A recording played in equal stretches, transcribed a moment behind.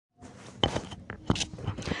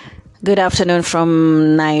Good afternoon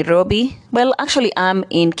from Nairobi. Well, actually, I'm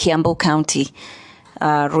in Kiambu County,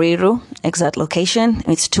 Ruiru, exact location.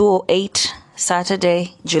 It's 2:08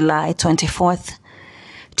 Saturday, July 24th,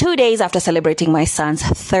 2 days after celebrating my son's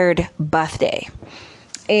third birthday.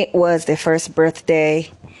 It was the first birthday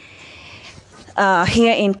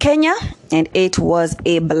here in Kenya, and it was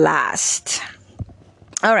a blast.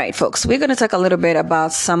 All right, folks, we're going to talk a little bit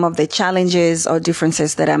about some of the challenges or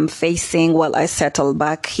differences that I'm facing while I settle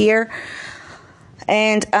back here.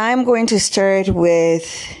 And I'm going to start with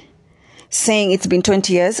saying it's been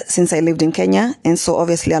 20 years since I lived in Kenya. And so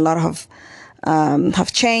obviously a lot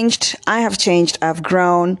have changed. I have changed. I've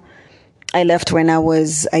grown. I left when I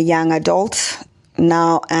was a young adult.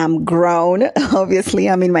 Now I'm grown. Obviously,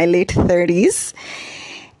 I'm in my late 30s.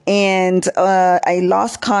 And I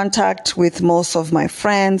lost contact with most of my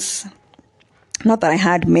friends. Not that I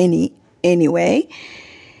had many anyway.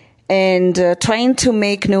 And trying to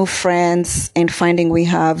make new friends and finding we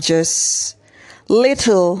have just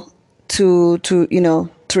little to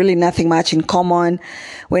really nothing much in common.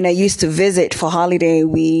 When I used to visit for holiday,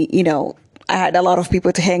 I had a lot of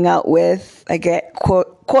people to hang out with. I get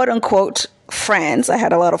quote unquote friends. I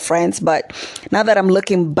had a lot of friends, but now that I'm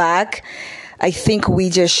looking back, I think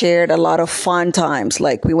we just shared a lot of fun times.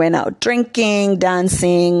 Like we went out drinking,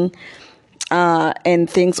 dancing, and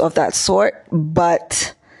things of that sort,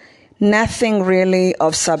 but nothing really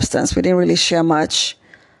of substance. We didn't really share much.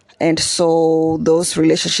 And so those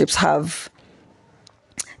relationships have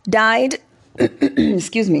died.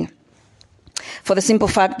 Excuse me. For the simple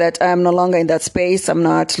fact that I'm no longer in that space. I'm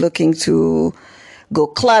not looking to go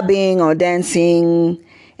clubbing or dancing.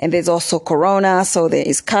 And there's also Corona, so there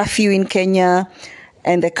is curfew in Kenya.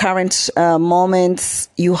 And the current moments,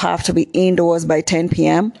 you have to be indoors by 10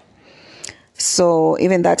 p.m. So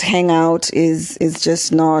even that hangout is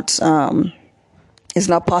just not it's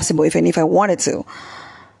not possible, even if I wanted to.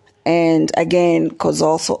 And again, because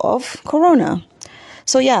also of Corona.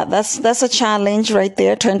 So yeah, that's a challenge right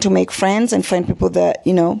there, trying to make friends and find people that,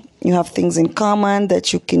 you have things in common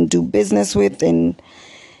that you can do business with and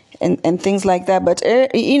things like that. But,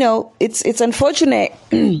 it's unfortunate.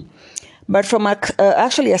 But from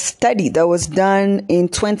actually a study that was done in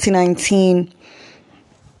 2019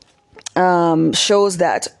 shows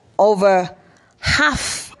that over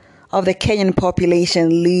half of the Kenyan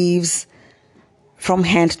population lives from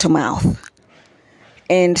hand to mouth.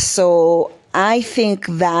 And so I think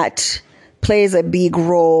that plays a big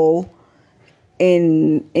role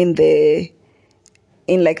in the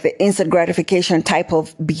instant gratification type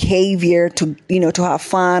of behavior to have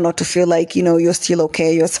fun or to feel like, you're still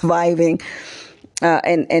okay, you're surviving.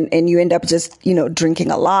 And you end up just,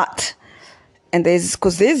 drinking a lot. And you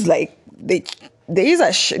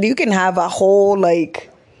can have a whole,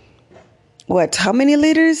 how many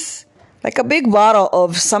liters? Like a big bottle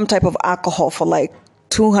of some type of alcohol for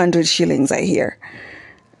 200 shillings, I hear.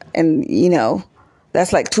 And,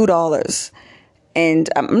 that's $2. And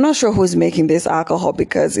I'm not sure who's making this alcohol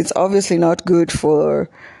because it's obviously not good for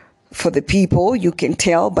the people. You can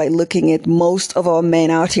tell by looking at most of our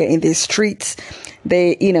men out here in the streets.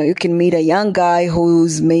 You can meet a young guy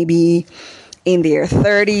who's maybe in their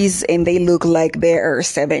 30s and they look like they're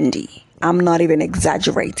 70. I'm not even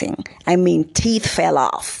exaggerating. I mean, teeth fell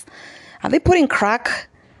off. Are they putting crack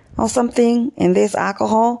or something in this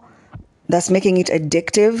alcohol that's making it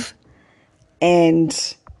addictive?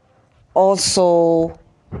 And also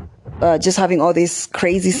just having all these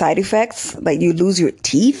crazy side effects, like you lose your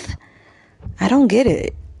teeth. I don't get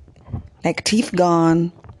it. Like teeth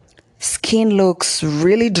gone, skin looks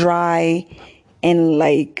really dry and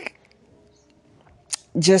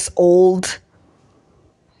just old,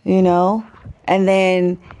 and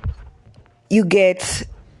then you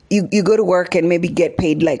go to work and maybe get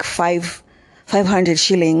paid 500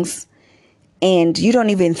 shillings and you don't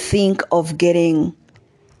even think of getting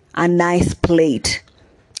a nice plate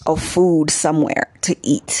of food somewhere to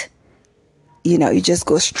eat. You just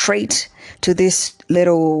go straight to this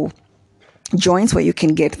little joints where you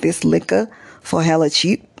can get this liquor for hella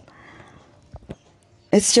cheap.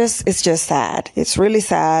 It's just sad. It's really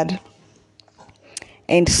sad.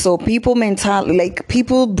 And so people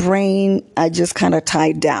brain are just kind of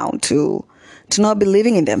tied down to not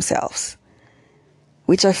believing in themselves,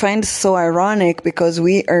 which I find so ironic because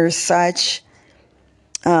we are such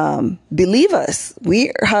believers.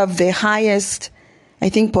 We have the highest, I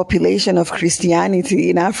think, population of Christianity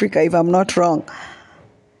in Africa, if I'm not wrong.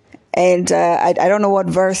 And I don't know what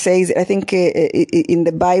verse says. I think in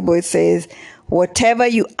the Bible it says, whatever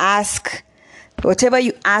you ask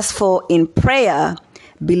for in prayer,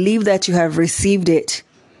 believe that you have received it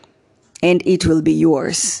and it will be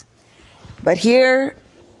yours. But here,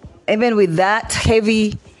 even with that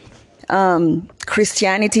heavy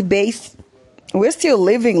Christianity base, we're still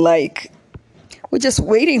living like we're just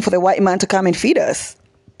waiting for the white man to come and feed us.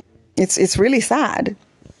 It's really sad.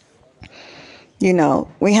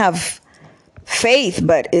 We have faith,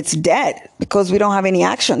 but it's dead because we don't have any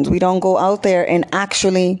actions. We don't go out there and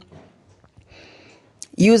actually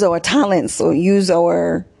use our talents or use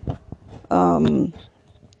our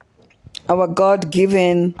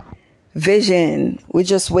God-given vision. We're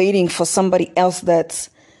just waiting for somebody else that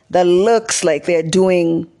looks like they're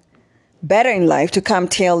doing better in life to come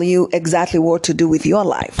tell you exactly what to do with your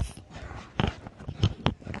life.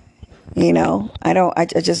 I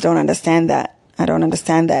just don't understand that. I don't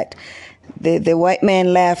understand that. The white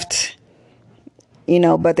man left,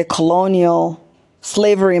 but the colonial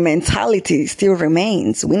slavery mentality still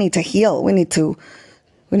remains. We need to heal. We need to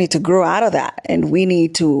grow out of that. And we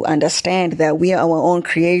need to understand that we are our own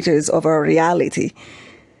creators of our reality.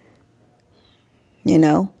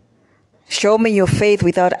 Show me your faith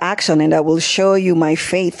without action, and I will show you my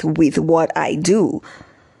faith with what I do.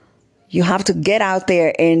 You have to get out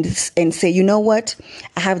there and say, you know what?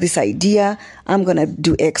 I have this idea. I'm going to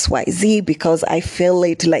do X, Y, Z because I feel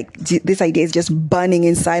it like this idea is just burning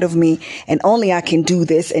inside of me and only I can do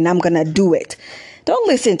this and I'm going to do it. Don't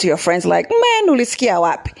listen to your friends like, man, ulisikia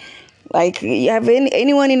wapi? Like, have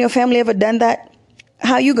anyone in your family ever done that?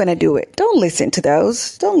 How are you going to do it? Don't listen to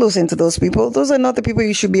those. Don't listen to those people. Those are not the people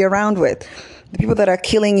you should be around with. The people that are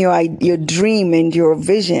killing your dream and your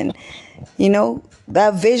vision.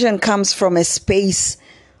 That vision comes from a space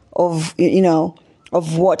of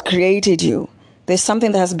what created you. There's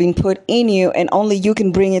something that has been put in you and only you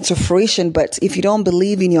can bring it to fruition. But if you don't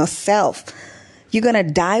believe in yourself, you're going to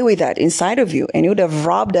die with that inside of you. And you would have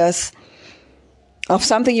robbed us of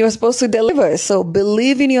something you were supposed to deliver. So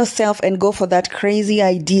believe in yourself and go for that crazy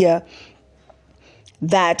idea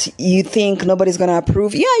that you think nobody's going to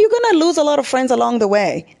approve. Yeah, you're going to lose a lot of friends along the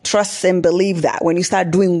way. Trust and believe that when you start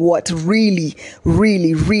doing what really,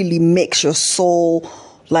 really, really makes your soul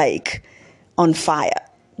like on fire.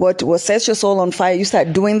 What sets your soul on fire, you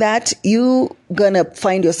start doing that, you're going to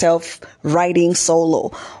find yourself writing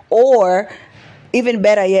solo. Or even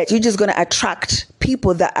better yet, you're just going to attract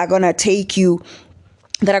people that are going to take you,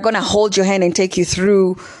 that are going to hold your hand and take you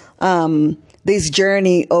through this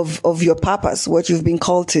journey of your purpose, what you've been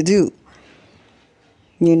called to do.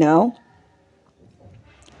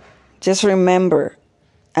 Just remember,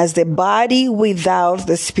 as the body without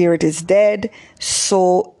the spirit is dead,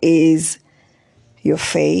 so is your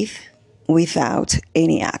faith without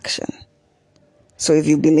any action. So if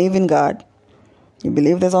you believe in God, you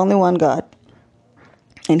believe there's only one God,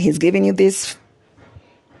 and He's giving you this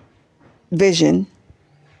vision,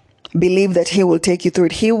 believe that He will take you through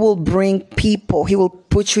it. He will bring people, He will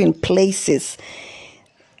put you in places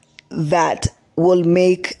that will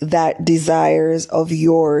make that desires of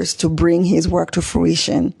yours to bring His work to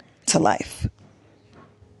fruition to life.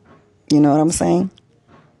 You know what I'm saying?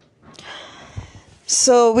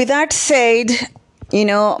 So with that said,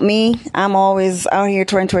 me, I'm always out here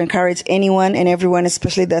trying to encourage anyone and everyone,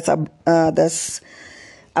 especially that's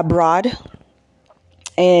abroad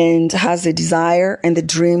and has the desire and the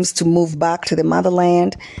dreams to move back to the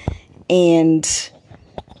motherland and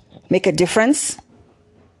make a difference.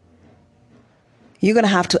 You're going to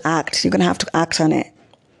have to act. You're going to have to act on it.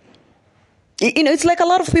 It's like a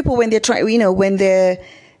lot of people when they're trying, when they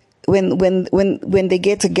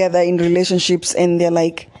get together in relationships and they're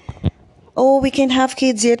like, oh, we can't have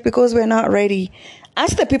kids yet because we're not ready.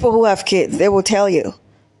 Ask the people who have kids. They will tell you,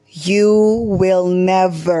 you will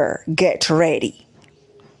never get ready.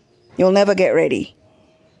 You'll never get ready.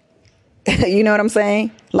 You know what I'm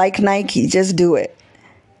saying? Like Nike, just do it.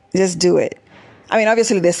 Just do it. I mean,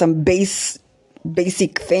 obviously there's some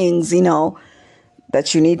basic things,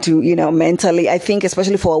 that you need to, mentally. I think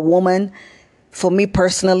especially for a woman, for me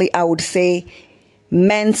personally, I would say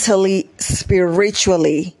mentally,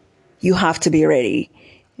 spiritually, you have to be ready.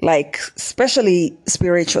 Like, especially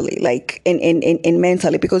spiritually, like, in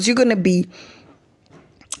mentally, because you're going to be,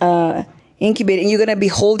 incubating, you're going to be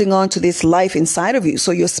holding on to this life inside of you.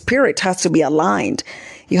 So your spirit has to be aligned.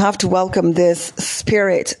 You have to welcome this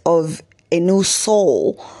spirit of a new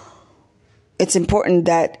soul. It's important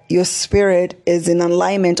that your spirit is in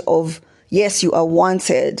alignment of, yes, you are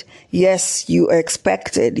wanted. Yes, you are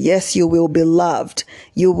expected. Yes, you will be loved.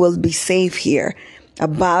 You will be safe here.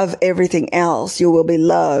 Above everything else, you will be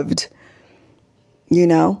loved.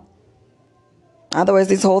 Otherwise,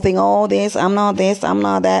 this whole thing, oh, I'm not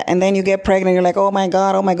that. And then you get pregnant. You're like, oh my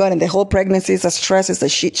God. And the whole pregnancy is a stress. It's a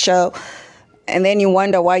shit show. And then you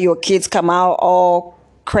wonder why your kids come out all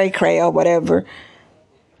cray cray or whatever.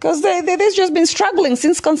 Because they've just been struggling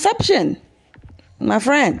since conception. My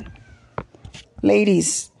friend,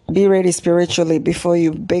 ladies, be ready spiritually before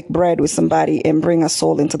you bake bread with somebody and bring a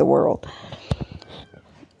soul into the world.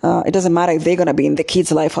 It doesn't matter if they're going to be in the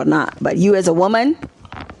kid's life or not. But you as a woman,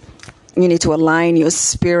 you need to align your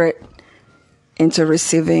spirit into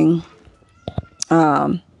receiving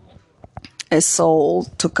a soul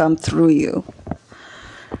to come through you.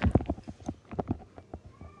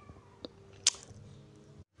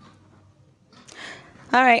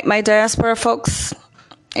 All right, my diaspora folks,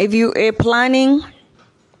 if you are planning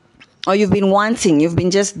or you've been wanting, you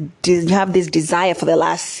have this desire for the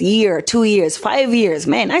last year, 2 years, 5 years.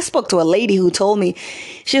 Man, I spoke to a lady who told me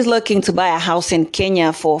she's looking to buy a house in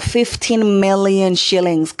Kenya for 15 million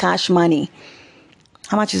shillings, cash money.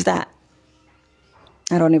 How much is that?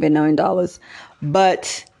 I don't even know in dollars.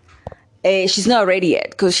 But she's not ready yet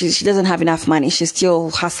because she doesn't have enough money. She's still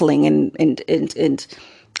hustling and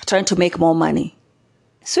trying to make more money.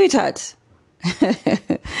 Sweetheart,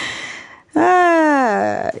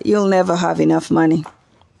 you'll never have enough money.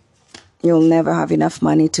 You'll never have enough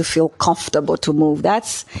money to feel comfortable to move.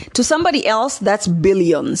 That's, to somebody else, that's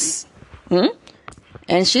billions.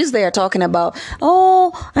 And she's there talking about,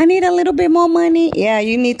 oh, I need a little bit more money. Yeah,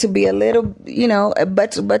 you need to be a little,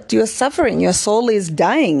 but you're suffering. Your soul is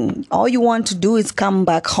dying. All you want to do is come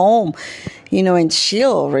back home, and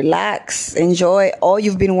chill, relax, enjoy all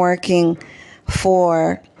you've been working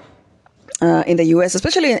for in the U.S.,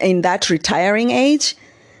 especially in that retiring age.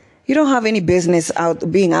 You don't have any business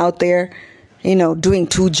being out there, doing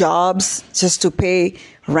 2 jobs just to pay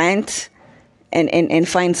rent and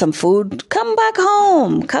find some food. Come back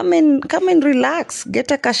home. Come and relax.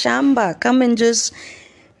 Get a kashamba. Come and just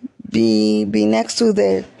be next to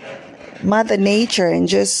the Mother Nature and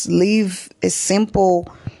just live a simple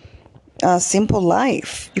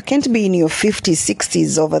life. You can't be in your 50s,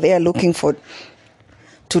 60s over there looking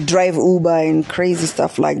to drive Uber and crazy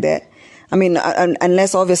stuff like that. I mean,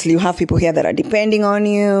 unless obviously you have people here that are depending on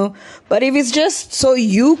you. But if it's just so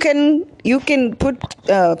you can put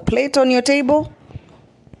a plate on your table,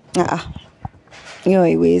 you're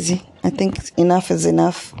easy. I think enough is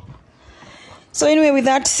enough. So anyway, with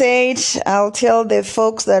that said, I'll tell the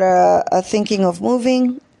folks that are thinking of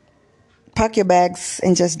moving, pack your bags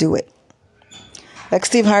and just do it. Like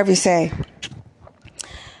Steve Harvey say,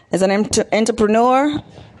 as an entrepreneur,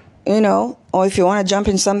 or if you want to jump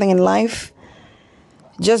in something in life,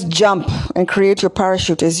 just jump and create your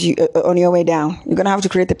parachute as you on your way down. You're going to have to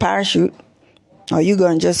create the parachute or you're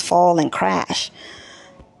going to just fall and crash.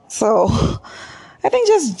 So I think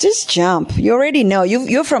just jump. You already know.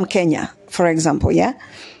 You're from Kenya, for example, yeah?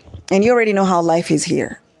 And you already know how life is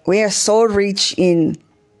here. We are so rich in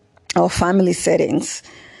our family settings.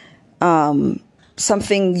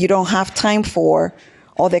 Something you don't have time for,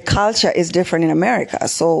 or the culture is different in America.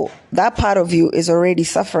 So that part of you is already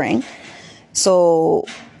suffering. So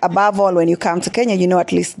above all, when you come to Kenya,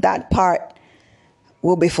 at least that part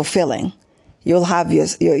will be fulfilling. You'll have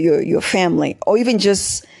your family, or even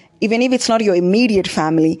if it's not your immediate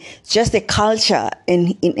family, just the culture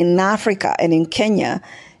in Africa and in Kenya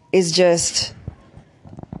is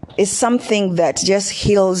something that just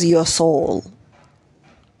heals your soul.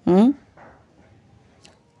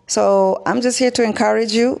 So I'm just here to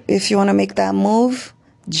encourage you. If you want to make that move,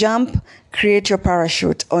 jump, create your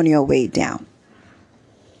parachute on your way down.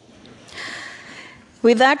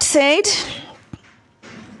 With that said,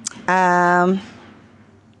 I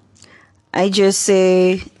just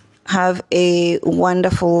say have a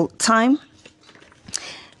wonderful time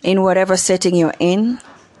in whatever setting you're in.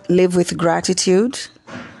 Live with gratitude,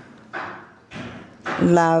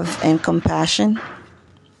 love, and compassion.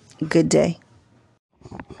 Good day.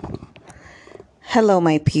 Hello,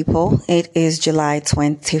 my people. It is July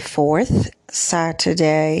 24th,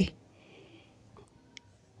 Saturday.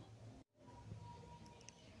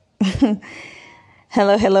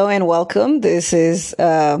 Hello, and welcome. This is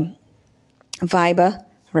Viber,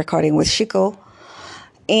 recording with Shiko.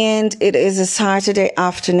 And it is a Saturday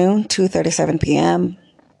afternoon, 2:37 p.m.,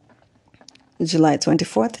 July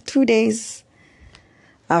 24th, 2 days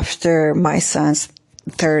after my son's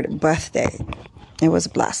 3rd birthday. It was a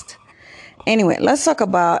blast. Anyway, let's talk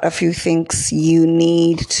about a few things you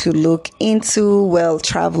need to look into while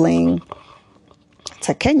traveling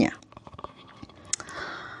to Kenya.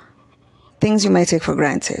 Things you might take for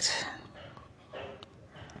granted.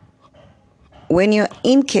 When you're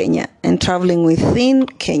in Kenya and traveling within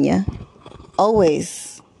Kenya,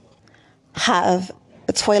 always have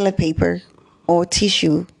a toilet paper or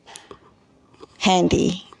tissue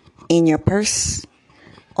handy in your purse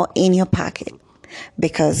or in your pocket.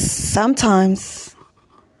 because sometimes,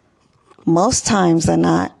 most times than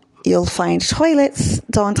not, you'll find toilets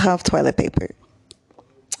don't have toilet paper.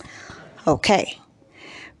 Okay.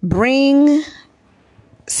 Bring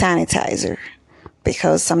sanitizer,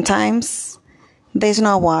 because sometimes there's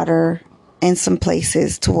no water in some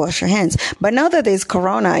places to wash your hands. But now that there's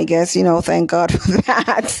corona, I guess, thank God for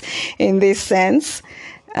that in this sense.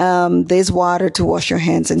 There's water to wash your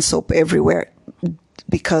hands and soap everywhere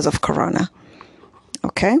because of corona.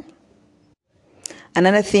 Okay.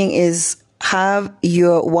 Another thing is, have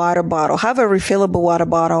your water bottle, have a refillable water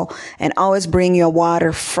bottle, and always bring your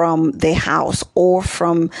water from the house or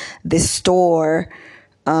from the store,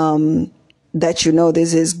 that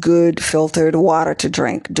this is good filtered water to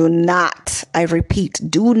drink. Do not, I repeat,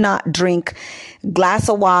 do not drink glass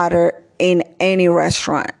of water in any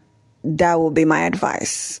restaurant. That will be my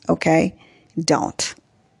advice. Okay? Don't.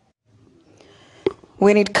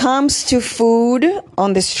 When it comes to food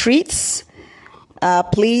on the streets,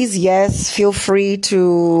 please, yes, feel free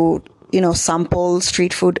to, sample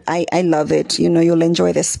street food. I love it. You'll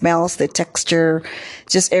enjoy the smells, the texture,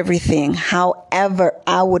 just everything. However,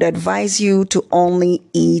 I would advise you to only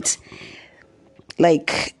eat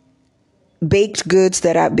like baked goods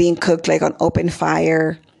that are being cooked like on open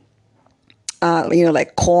fire,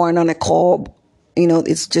 like corn on a cob.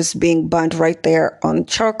 It's just being burnt right there on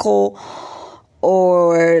charcoal,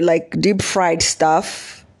 or like deep fried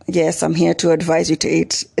stuff. Yes, I'm here to advise you to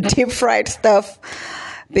eat deep fried stuff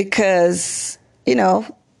because,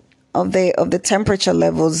 of the temperature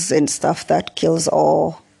levels and stuff that kills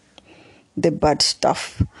all the bad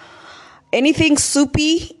stuff. Anything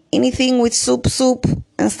soupy, anything with soup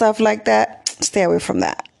and stuff like that, stay away from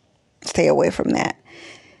that. Stay away from that.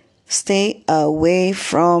 Stay away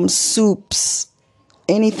from soups.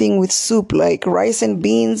 Anything with soup, like rice and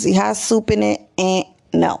beans, it has soup in it.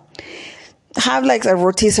 No. Have like a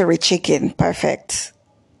rotisserie chicken, perfect.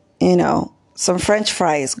 Some French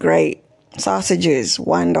fries, great. Sausages,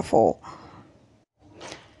 wonderful.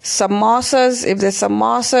 Samosas, if the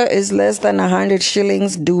samosa is less than 100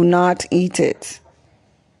 shillings, do not eat it.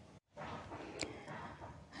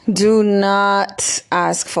 Do not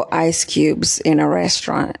ask for ice cubes in a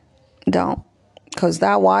restaurant. Don't. Because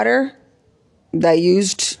that water that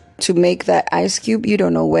used to make that ice cube, you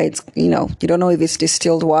don't know where it's, you don't know if it's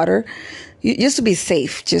distilled water. Just to be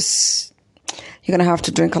safe, you're going to have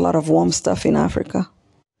to drink a lot of warm stuff in Africa.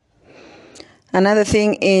 Another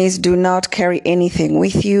thing is, do not carry anything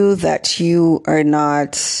with you that you are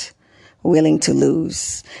not willing to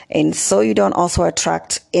lose. And so you don't also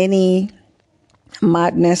attract any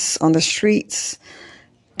madness on the streets.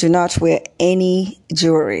 Do not wear any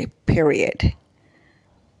jewelry, period.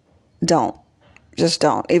 Don't. Just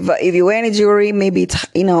don't. If you wear any jewelry, maybe it's,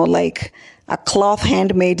 like a cloth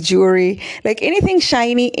handmade jewelry, like anything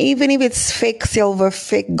shiny, even if it's fake silver,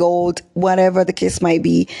 fake gold, whatever the case might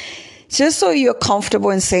be, just so you're comfortable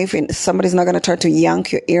and safe and somebody's not going to try to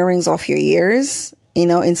yank your earrings off your ears,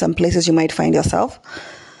 in some places you might find yourself.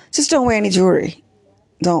 Just don't wear any jewelry.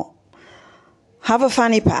 Don't. Have a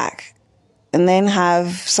fanny pack and then have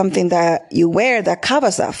something that you wear that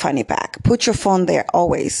covers that fanny pack. Put your phone there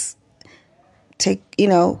always. Take,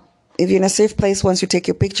 if you're in a safe place, once you take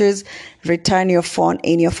your pictures, return your phone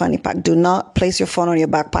in your fanny pack. Do not place your phone on your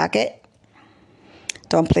back pocket.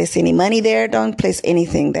 Don't place any money there. Don't place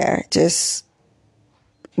anything there. Just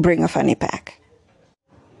bring a fanny pack.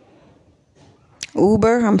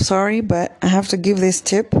 Uber, I'm sorry, but I have to give this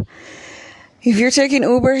tip. If you're taking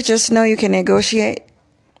Uber, just know you can negotiate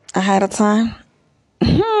ahead of time.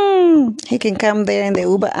 He can come there and the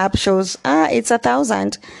Uber app shows, it's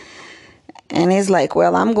 1,000. And he's like,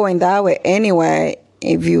 well, I'm going that way anyway.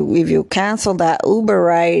 If you cancel that Uber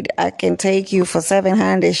ride, I can take you for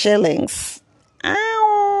 700 shillings.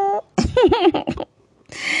 Ow.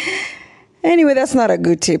 Anyway, that's not a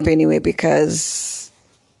good tip anyway, because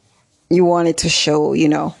you wanted to show,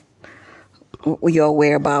 your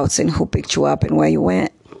whereabouts and who picked you up and where you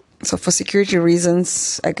went. So for security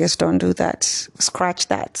reasons, I guess don't do that. Scratch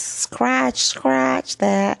that. Scratch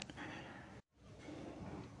that.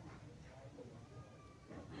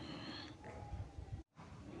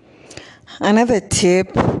 Another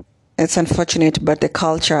tip, it's unfortunate, but the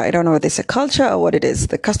culture, I don't know if it's a culture or what it is.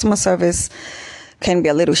 The customer service can be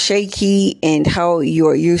a little shaky, and how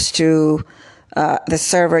you're used to the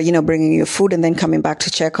server, bringing you food and then coming back to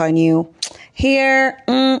check on you. Here,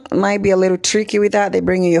 might be a little tricky with that. They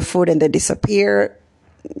bring you your food and they disappear.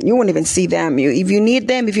 You won't even see them. If you need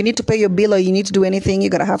them, if you need to pay your bill or you need to do anything, you're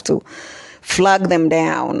going to have to flag them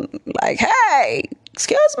down. Like, hey,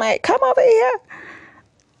 excuse me, come over here.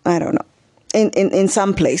 I don't know. in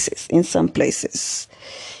some places.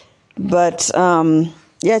 But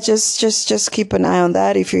yeah, just keep an eye on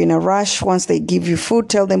that. If you're in a rush, once they give you food,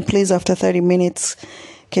 tell them, please, after 30 minutes,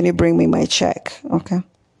 can you bring me my check? Okay.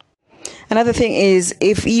 Another thing is,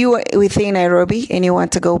 if you are within Nairobi and you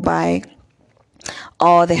want to go buy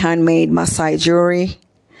all the handmade Maasai jewelry,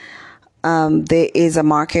 there is a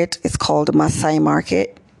market. It's called Maasai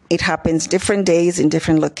Market. It happens different days in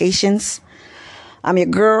different locations. I'm your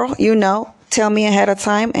girl, tell me ahead of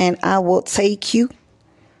time and I will take you.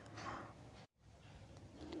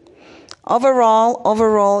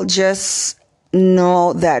 Overall, just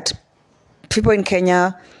know that people in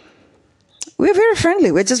Kenya, we're very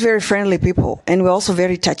friendly. We're just very friendly people. And we're also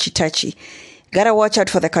very touchy. Gotta watch out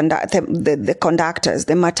for the conductors,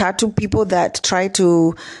 the matatu people that try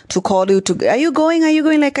to call you are you going?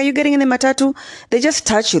 Like, are you getting in the matatu? They just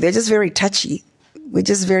touch you. They're just very touchy. We're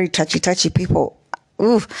just very touchy people.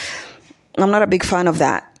 Ooh, I'm not a big fan of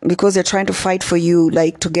that because they're trying to fight for you,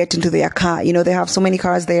 like, to get into their car. They have so many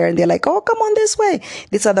cars there and they're like, oh, come on this way.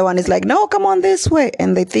 This other one is like, no, come on this way.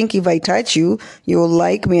 And they think if I touch you, you'll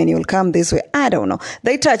like me and you'll come this way. I don't know.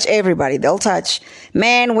 They touch everybody. They'll touch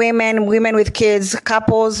men, women with kids,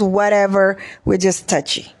 couples, whatever. We're just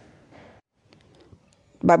touchy.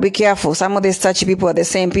 But be careful. Some of these touchy people are the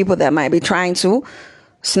same people that might be trying to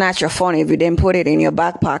snatch your phone if you didn't put it in your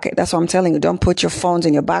back pocket. That's what I'm telling you. Don't put your phones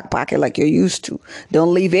in your back pocket like you're used to.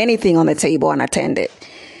 Don't leave anything on the table unattended.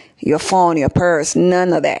 Your phone, your purse,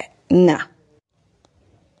 none of that. Nah.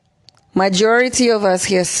 Majority of us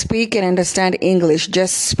here speak and understand English.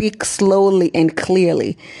 Just speak slowly and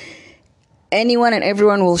clearly. Anyone and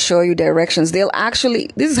everyone will show you directions. This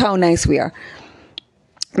is how nice we are.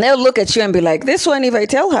 They'll look at you and be like, this one, if I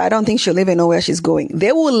tell her, I don't think she'll even know where she's going.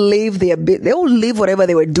 They will leave whatever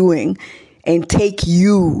they were doing and take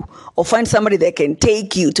you, or find somebody that can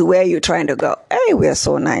take you to where you're trying to go. Hey, we are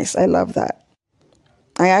so nice. I love that.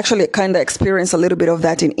 I actually kind of experienced a little bit of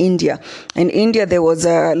that in India. In India, there was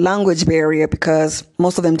a language barrier because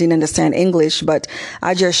most of them didn't understand English, but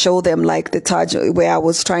I just showed them like the Taj where I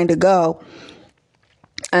was trying to go.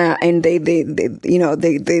 And they'll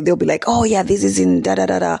be like, oh yeah, this is in da da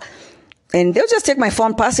da da, and they'll just take my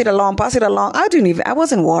phone, pass it along. I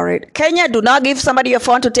wasn't worried. Kenya, do not give somebody your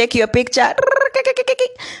phone to take your picture.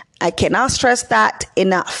 I cannot stress that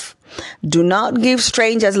enough. Do not give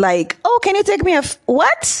strangers like, oh, can you take me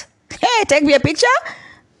what? Hey, take me a picture.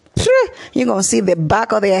 You're gonna see the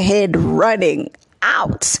back of their head running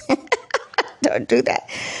out. Don't do that.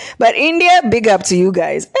 But India, big up to you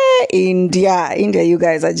guys. Hey, India, you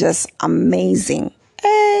guys are just amazing.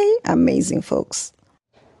 Hey, amazing folks.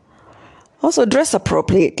 Also, dress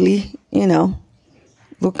appropriately,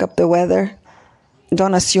 Look up the weather.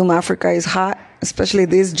 Don't assume Africa is hot, especially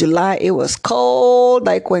this July. It was cold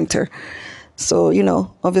like winter. So,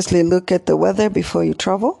 obviously look at the weather before you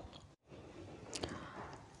travel.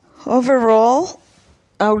 Overall,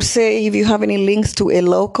 I would say if you have any links to a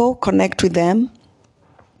local, connect with them.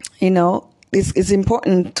 It's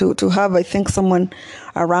important to have, I think, someone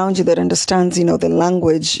around you that understands, the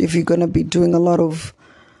language. If you're going to be doing a lot of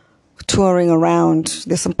touring around,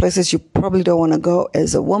 there's some places you probably don't want to go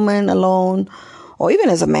as a woman alone, or even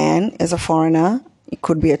as a man, as a foreigner. It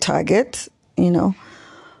could be a target,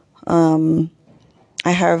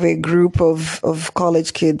 I have a group of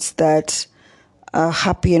college kids that are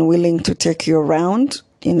happy and willing to take you around,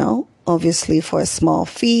 obviously for a small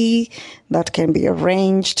fee that can be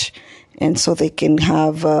arranged. And so they can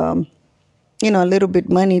have, a little bit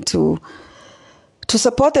money to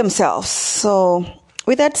support themselves. So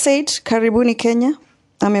with that said, Karibuni Kenya.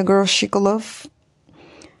 I'm your girl, Shikolove.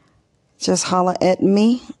 Just holla at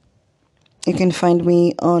me. You can find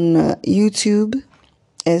me on YouTube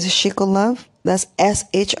as Shikolove. That's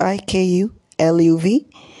SHIKULUV.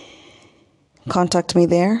 Contact me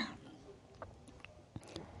there.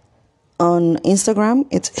 On Instagram,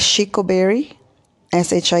 it's Shikoberry,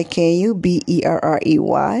 SHIKUBERREY.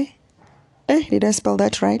 Did I spell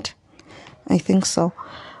that right? I think so.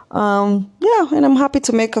 And I'm happy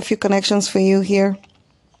to make a few connections for you here.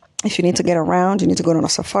 If you need to get around, you need to go on a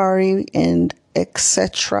safari, and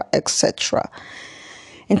etc.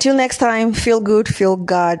 Until next time, feel good, feel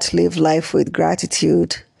God, live life with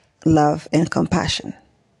gratitude, love, and compassion.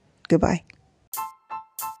 Goodbye.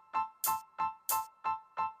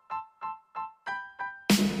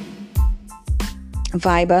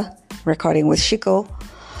 Viber, recording with Shiko.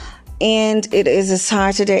 And it is a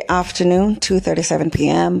Saturday afternoon, 2:37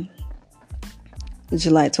 p.m.,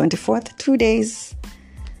 July 24th, 2 days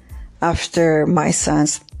after my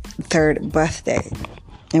son's 3rd birthday.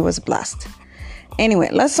 It was a blast. Anyway,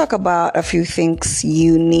 let's talk about a few things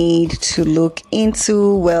you need to look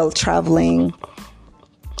into while traveling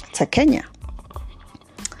to Kenya.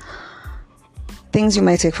 Things you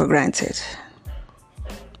might take for granted.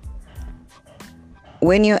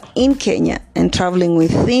 When you're in Kenya and traveling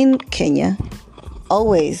within Kenya,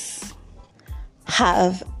 always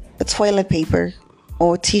have a toilet paper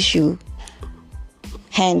or tissue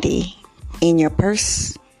handy in your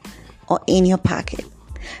purse or in your pocket,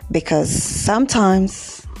 because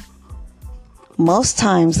sometimes, most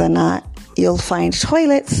times than not, you'll find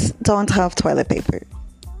toilets don't have toilet paper.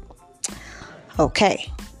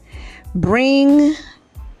 Okay, bring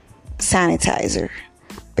sanitizer,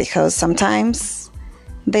 because sometimes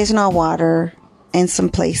there's no water in some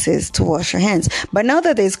places to wash your hands. But now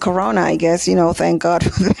that there's corona, I guess, thank God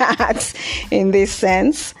for that in this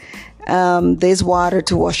sense. There's water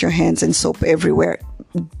to wash your hands and soap everywhere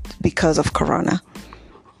because of corona.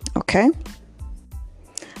 Okay?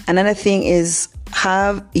 Another thing is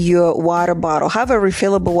have your water bottle. Have a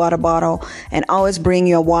refillable water bottle, and always bring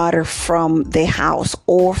your water from the house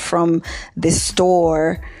or from the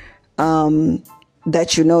store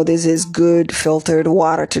that this is good filtered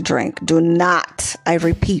water to drink. Do not, I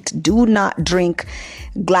repeat, do not drink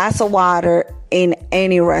glass of water in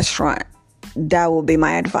any restaurant. That will be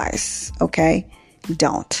my advice, okay?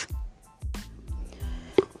 Don't.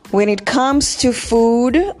 When it comes to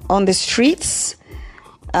food on the streets,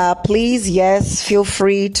 please, yes, feel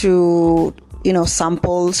free to,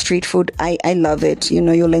 sample street food. I love it.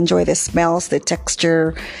 You'll enjoy the smells, the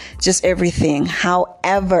texture, just everything.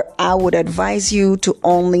 However, I would advise you to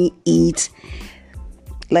only eat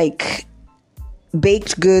like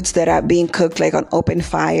baked goods that are being cooked like on open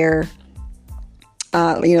fire.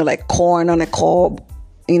 Like corn on a cob,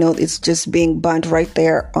 it's just being burnt right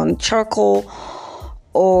there on charcoal,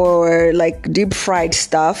 or like deep fried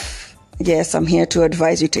stuff. Yes, I'm here to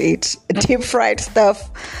advise you to eat deep fried stuff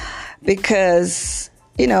because,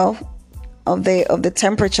 of the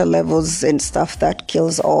temperature levels and stuff that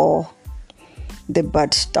kills all the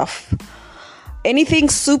bad stuff. Anything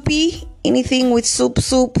soupy, anything with soup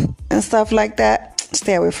and stuff like that,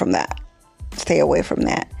 stay away from that. Stay away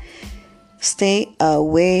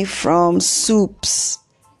from soups.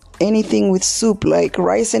 Anything with soup, like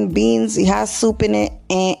rice and beans, it has soup in it.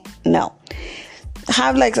 No.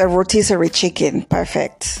 Have like a rotisserie chicken,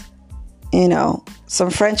 perfect. Some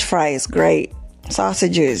French fries, great.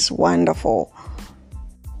 Sausages, wonderful.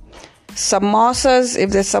 Samosas,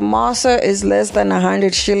 if the samosa is less than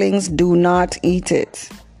 100 shillings, do not eat it.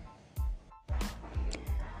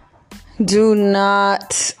 Do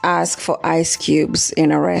not ask for ice cubes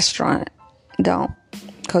in a restaurant. Don't.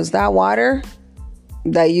 Because that water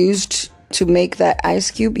that used to make that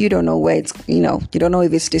ice cube, you don't know where it's, you don't know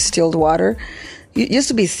if it's distilled water. Just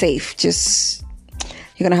to be safe,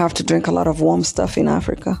 you're going to have to drink a lot of warm stuff in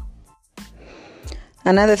Africa.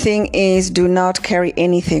 Another thing is, do not carry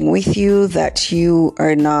anything with you that you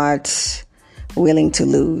are not willing to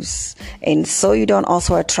lose. And so you don't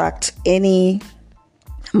also attract any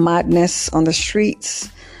madness on the streets.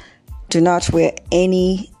 Do not wear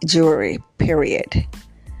any jewelry, period.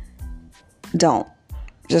 Don't.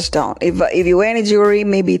 Just don't. If you wear any jewelry,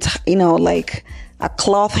 maybe it's, like a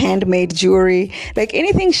cloth handmade jewelry, like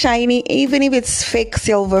anything shiny, even if it's fake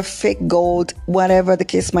silver, fake gold, whatever the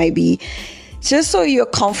case might be, just so you're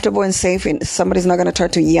comfortable and safe and somebody's not going to try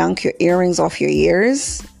to yank your earrings off your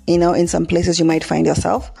ears, in some places you might find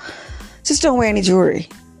yourself. Just don't wear any jewelry.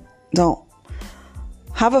 Don't.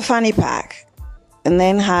 Have a fanny pack. And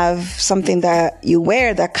then have something that you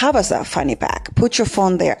wear that covers that fanny pack. Put your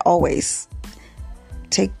phone there always.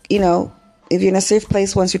 Take, if you're in a safe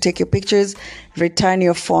place, once you take your pictures, return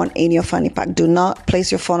your phone in your fanny pack. Do not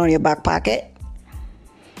place your phone on your back pocket.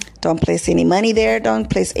 Don't place any money there. Don't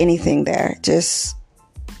place anything there. Just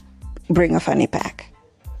bring a fanny pack.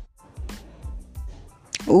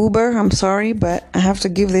 Uber, I'm sorry, but I have to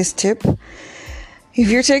give this tip. If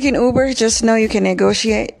you're taking Uber, just know you can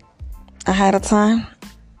negotiate ahead of time.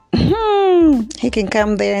 He can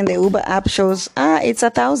come there and the Uber app shows, it's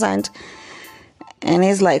 1,000. And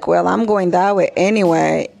he's like, well, I'm going that way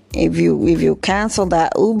anyway. If you cancel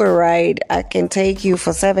that Uber ride, I can take you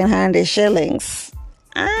for 700 shillings.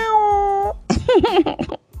 Ow.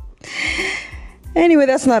 Anyway,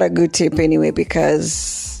 that's not a good tip anyway,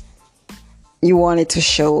 because you wanted to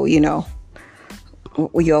show, your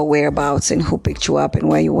whereabouts and who picked you up and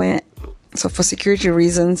where you went. So for security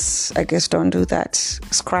reasons, I guess don't do that.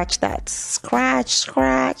 Scratch that.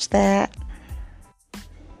 Scratch that.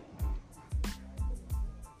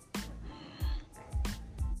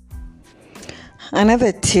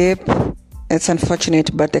 Another tip It's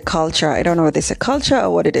unfortunate, but the culture, I don't know whether it's a culture or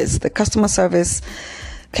what it is. The customer service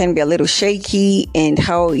can be a little shaky, and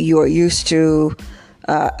how you're used to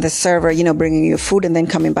the server, bringing you food and then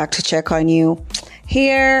coming back to check on you.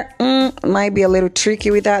 Here, might be a little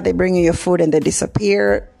tricky with that. They bring you your food and they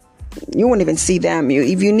disappear. You won't even see them.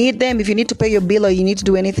 If you need them, if you need to pay your bill or you need to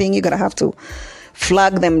do anything, you're going to have to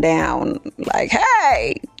flag them down. Like,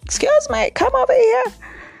 hey, excuse me, come over here.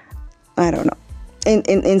 I don't know.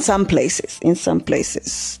 In some places.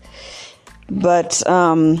 But,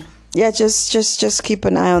 yeah, just keep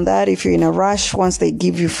an eye on that. If you're in a rush, once they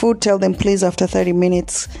give you food, tell them, please, after 30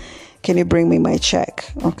 minutes, can you bring me my check?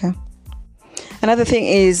 Okay. Another thing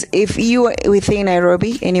is, if you are within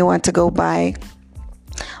Nairobi and you want to go buy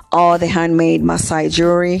all the handmade Maasai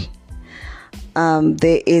jewelry,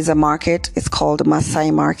 there is a market. It's called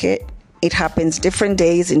Maasai Market. It happens different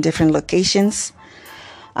days in different locations.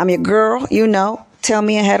 I'm your girl, Tell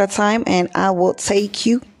me ahead of time and I will take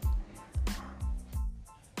you.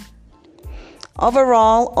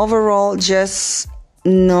 Overall, just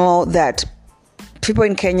know that people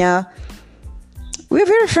in Kenya, we're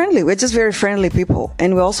very friendly. We're just very friendly people.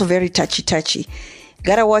 And we're also very touchy.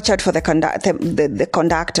 Gotta watch out for the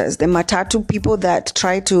conductors, the matatu people that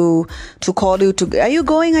try to call you to, are you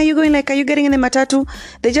going? Like, are you getting in the matatu?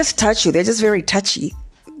 They just touch you. They're just very touchy.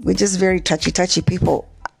 We're just very touchy people.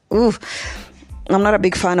 Ooh, I'm not a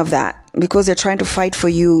big fan of that, because they're trying to fight for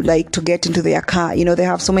you, like, to get into their car. They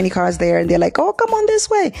have so many cars there and they're like, oh, come on this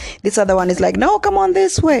way. This other one is like, no, come on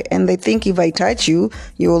this way. And they think if I touch you,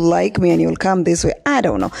 you'll like me and you'll come this way. I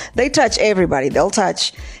don't know. They touch everybody. They'll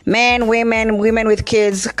touch men, women with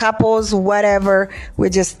kids, couples, whatever. We're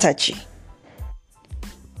just touchy.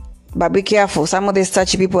 But be careful. Some of these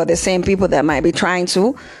touchy people are the same people that might be trying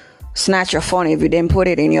to snatch your phone if you didn't put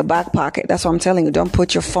it in your back pocket. That's what I'm telling you. Don't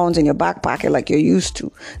put your phones in your back pocket like you're used to.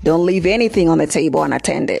 Don't leave anything on the table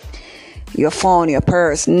unattended. Your phone, your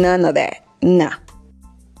purse, none of that. Nah.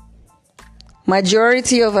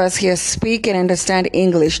 Majority of us here speak and understand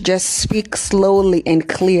English. Just speak slowly and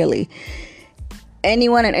clearly.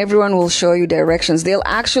 Anyone and everyone will show you directions. This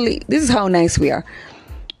is how nice we are.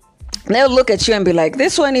 They'll look at you and be like,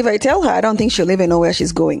 this one, if I tell her, I don't think she'll even know where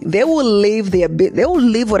she's going. They will leave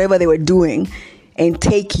whatever they were doing and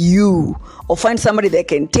take you, or find somebody that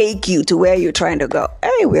can take you to where you're trying to go.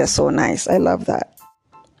 Hey, we are so nice. I love that.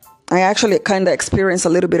 I actually kind of experienced a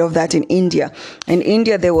little bit of that in India. In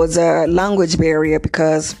India, there was a language barrier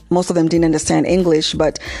because most of them didn't understand English,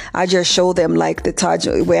 but I just showed them, like, the Taj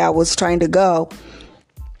where I was trying to go.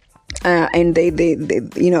 And they'll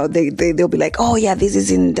be like, oh yeah, this is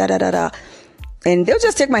in da da da da, and they'll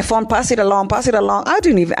just take my phone, pass it along.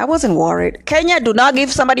 I wasn't worried. Kenya, do not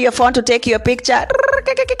give somebody your phone to take your picture.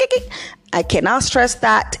 I cannot stress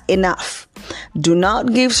that enough. Do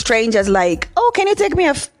not give strangers, like, oh, can you take me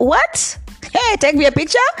what? Hey, take me a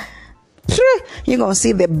picture. You're gonna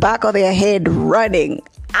see the back of their head running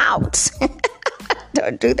out.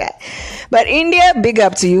 Don't do that. But India, big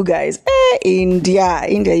up to you guys. Hey, India,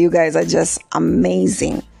 you guys are just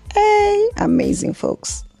amazing. Hey, amazing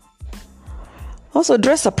folks. Also,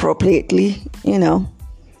 dress appropriately,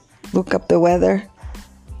 Look up the weather.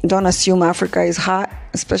 Don't assume Africa is hot,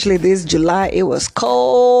 especially this July. It was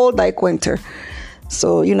cold like winter.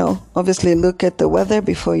 So, obviously look at the weather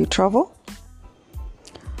before you travel.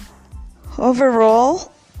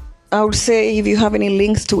 Overall, I would say, if you have any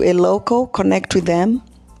links to a local, connect with them.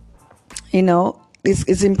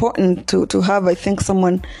 It's important to have, I think,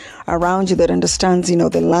 someone around you that understands,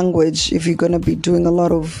 the language. If you're going to be doing a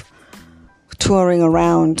lot of touring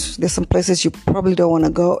around, there's some places you probably don't want to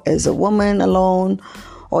go as a woman alone,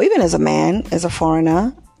 or even as a man, as a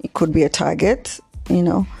foreigner. It could be a target,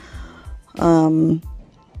 I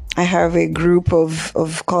have a group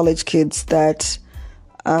of college kids that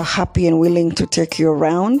are happy and willing to take you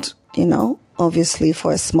around, obviously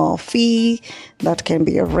for a small fee that can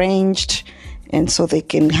be arranged. And so they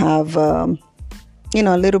can have, a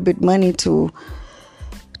little bit money to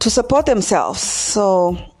support themselves.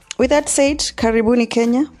 So with that said, Karibuni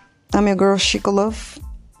Kenya. I'm your girl, Shikolove.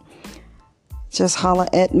 Just holla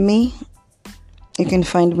at me. You can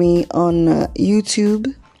find me on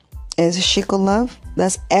YouTube as Shikolove.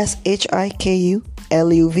 That's SHIKULUV.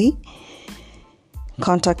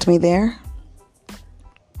 Contact me there.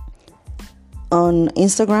 On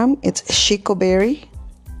Instagram, it's Shikoberry,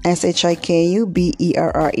 SHIKUBERREY.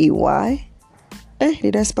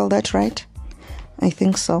 Did I spell that right? I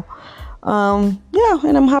think so. And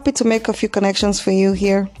I'm happy to make a few connections for you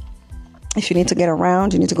here. If you need to get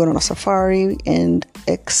around, you need to go on a safari, and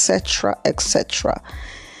etc.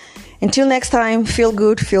 Until next time, feel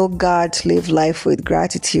good, feel God, live life with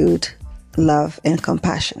gratitude. love, and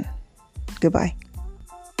compassion. Goodbye.